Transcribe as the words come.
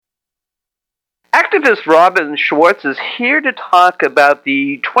Activist Robin Schwartz is here to talk about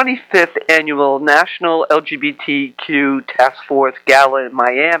the 25th Annual National LGBTQ Task Force Gala in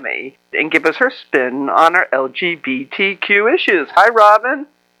Miami and give us her spin on our LGBTQ issues. Hi, Robin.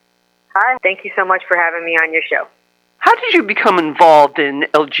 Hi, thank you so much for having me on your show. How did you become involved in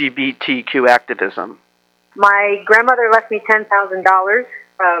LGBTQ activism? My grandmother left me $10,000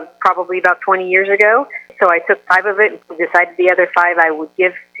 probably about 20 years ago. So I took 5 of it and decided the other 5 I would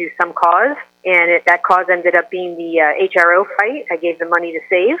give to some cause. And that cause ended up being the HRO fight. I gave the money to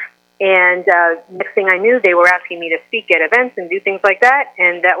save. And next thing I knew, they were asking me to speak at events and do things like that.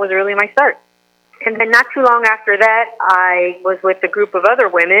 And that was really my start. And then not too long after that, I was with a group of other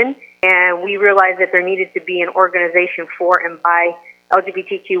women, and we realized that there needed to be an organization for and by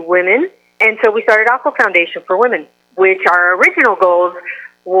LGBTQ women. And so we started Aqua Foundation for Women, which our original goals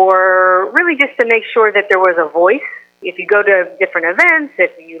were really just to make sure that there was a voice. If you go to different events,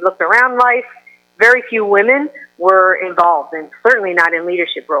 if you looked around life, very few women were involved, and certainly not in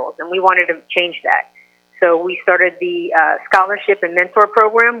leadership roles, and we wanted to change that. So we started the scholarship and mentor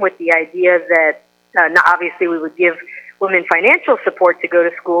program with the idea that obviously we would give women financial support to go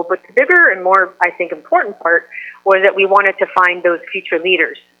to school, but the bigger and more, I think, important part was that we wanted to find those future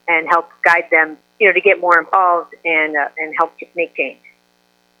leaders and help guide them, to get more involved and help make change.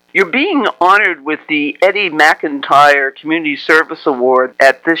 You're being honored with the Eddie McIntyre Community Service Award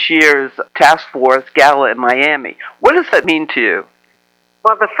at this year's Task Force Gala in Miami. What does that mean to you?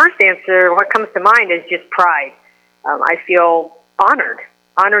 Well, the first answer, what comes to mind is just pride. I feel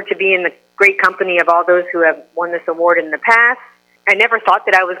honored to be in the great company of all those who have won this award in the past. I never thought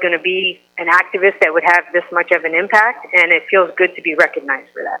that I was going to be an activist that would have this much of an impact, and it feels good to be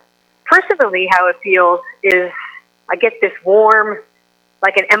recognized for that. Personally, how it feels is I get this warm,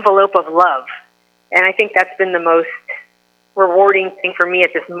 like an envelope of love. And I think that's been the most rewarding thing for me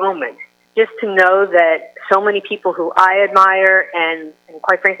at this moment. Just to know that so many people who I admire and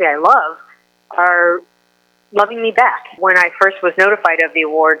quite frankly I love are loving me back. When I first was notified of the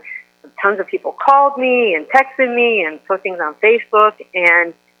award, tons of people called me and texted me and put things on Facebook,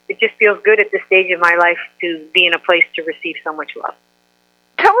 and it just feels good at this stage of my life to be in a place to receive so much love.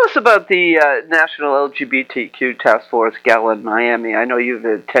 Tell us about the National LGBTQ Task Force Gala in Miami. I know you've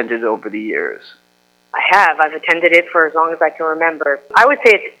attended over the years. I have. I've attended it for as long as I can remember. I would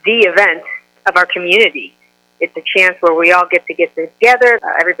say it's the event of our community. It's a chance where we all get together,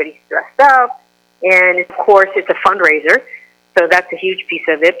 everybody's dressed up, and of course it's a fundraiser. So that's a huge piece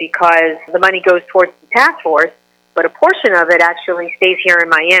of it because the money goes towards the task force, but a portion of it actually stays here in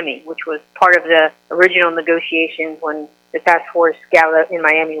Miami, which was part of the original negotiations when the Task Force Gala in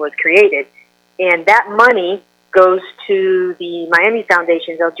Miami was created. And that money goes to the Miami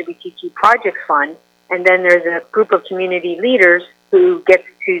Foundation's LGBTQ Projects Fund, and then there's a group of community leaders who gets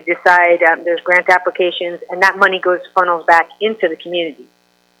to decide, there's grant applications, and that money funnels back into the community.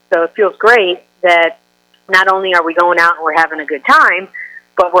 So it feels great that not only are we going out and we're having a good time,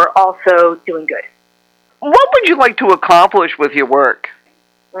 but we're also doing good. What would you like to accomplish with your work?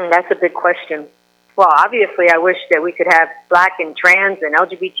 That's a big question. Well, obviously, I wish that we could have Black and trans and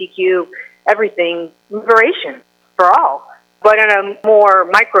LGBTQ, everything, liberation for all. But on a more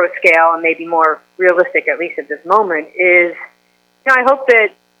micro scale and maybe more realistic, at least at this moment, is, I hope that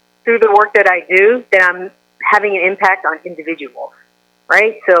through the work that I do, that I'm having an impact on individuals,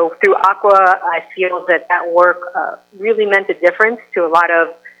 right? So through Aqua, I feel that work really meant a difference to a lot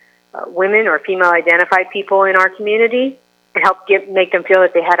of women or female-identified people in our community and helped make them feel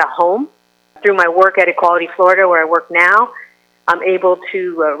that they had a home. Through my work at Equality Florida, where I work now, I'm able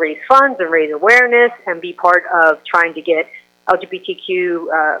to raise funds and raise awareness and be part of trying to get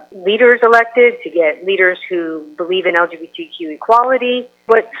LGBTQ leaders elected, to get leaders who believe in LGBTQ equality.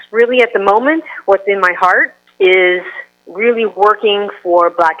 What's really at the moment, what's in my heart, is really working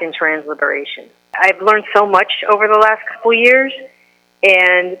for Black and trans liberation. I've learned so much over the last couple years,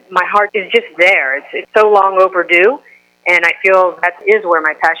 and my heart is just there. It's so long overdue. And I feel that is where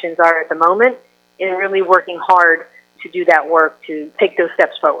my passions are at the moment, in really working hard to do that work, to take those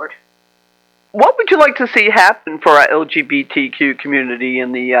steps forward. What would you like to see happen for our LGBTQ community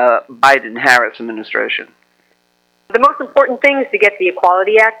in the Biden-Harris administration? The most important thing is to get the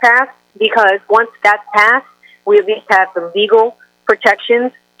Equality Act passed, because once that's passed, we at least have the legal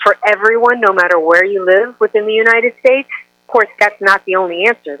protections for everyone, no matter where you live within the United States. Of course, that's not the only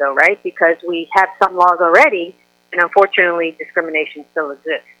answer, though, right? Because we have some laws already, and unfortunately, discrimination still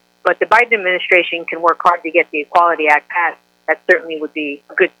exists. But the Biden administration can work hard to get the Equality Act passed. That certainly would be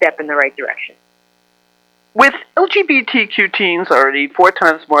a good step in the right direction. With LGBTQ teens already 4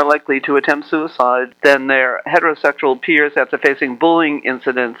 times more likely to attempt suicide than their heterosexual peers after facing bullying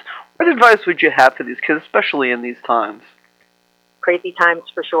incidents, what advice would you have for these kids, especially in these times? Crazy times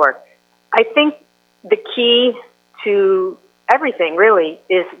for sure. I think the key to everything really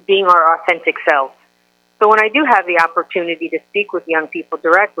is being our authentic selves. So when I do have the opportunity to speak with young people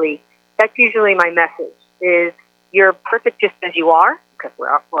directly, that's usually my message, is you're perfect just as you are, because we're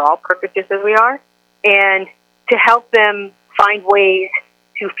all perfect just as we are, and to help them find ways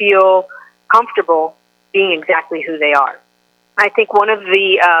to feel comfortable being exactly who they are. I think one of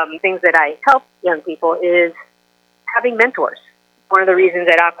the things that I help young people is having mentors. One of the reasons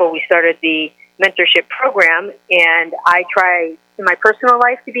at Aqua we started the mentorship program, and I try in my personal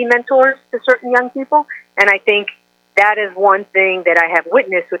life to be mentors to certain young people, and I think that is one thing that I have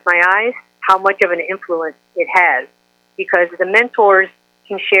witnessed with my eyes, how much of an influence it has, because the mentors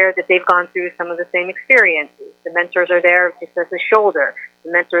can share that they've gone through some of the same experiences. The mentors are there just as a shoulder.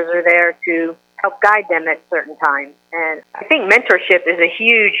 The mentors are there to help guide them at certain times. And I think mentorship is a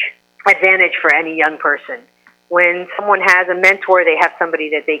huge advantage for any young person. When someone has a mentor, they have somebody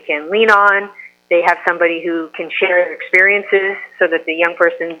that they can lean on. They have somebody who can share their experiences so that the young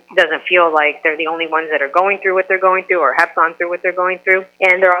person doesn't feel like they're the only ones that are going through what they're going through or have gone through what they're going through.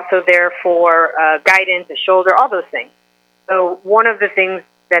 And they're also there for guidance, a shoulder, all those things. So one of the things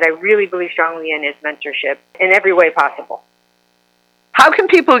that I really believe strongly in is mentorship in every way possible. How can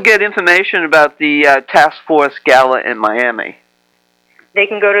people get information about the Task Force Gala in Miami? They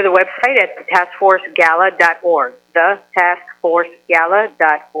can go to the website at taskforcegala.org,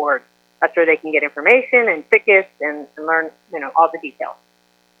 thetaskforcegala.org. That's where they can get information and tickets and learn, all the details.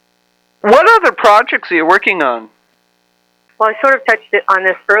 What other projects are you working on? Well, I sort of touched on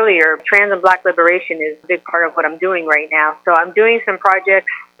this earlier. Trans and Black liberation is a big part of what I'm doing right now. So I'm doing some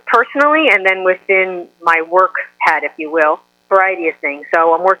projects personally and then within my work hat, if you will, variety of things.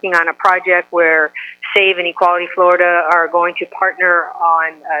 So I'm working on a project where SAVE and Equality Florida are going to partner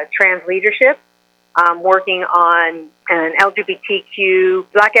on trans leadership. I'm working on an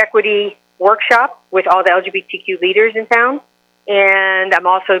LGBTQ Black equity workshop with all the LGBTQ leaders in town. And I'm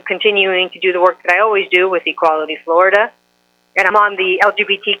also continuing to do the work that I always do with Equality Florida. And I'm on the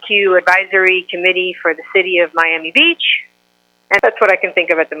LGBTQ advisory committee for the city of Miami Beach. And that's what I can think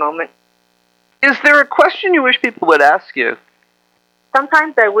of at the moment. Is there a question you wish people would ask you?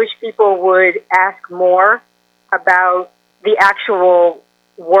 Sometimes I wish people would ask more about the actual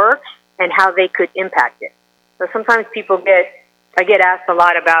work and how they could impact it. So sometimes I get asked a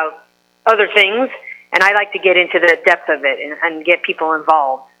lot about other things, and I like to get into the depth of it and get people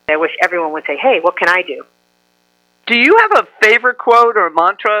involved. I wish everyone would say, hey, what can I do? Do you have a favorite quote or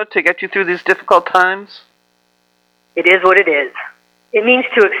mantra to get you through these difficult times? It is what it is. It means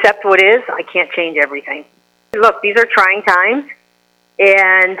to accept what is. I can't change everything. Look, these are trying times,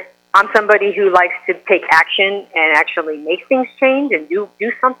 and I'm somebody who likes to take action and actually make things change and do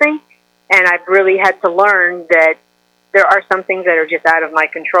something. And I've really had to learn that there are some things that are just out of my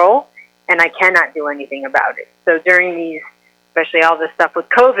control, and I cannot do anything about it. So during these, especially all this stuff with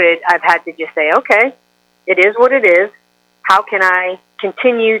COVID, I've had to just say, okay, it is what it is. How can I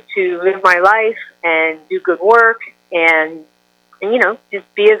continue to live my life and do good work and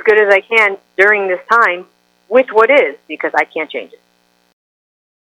just be as good as I can during this time with what is, because I can't change it.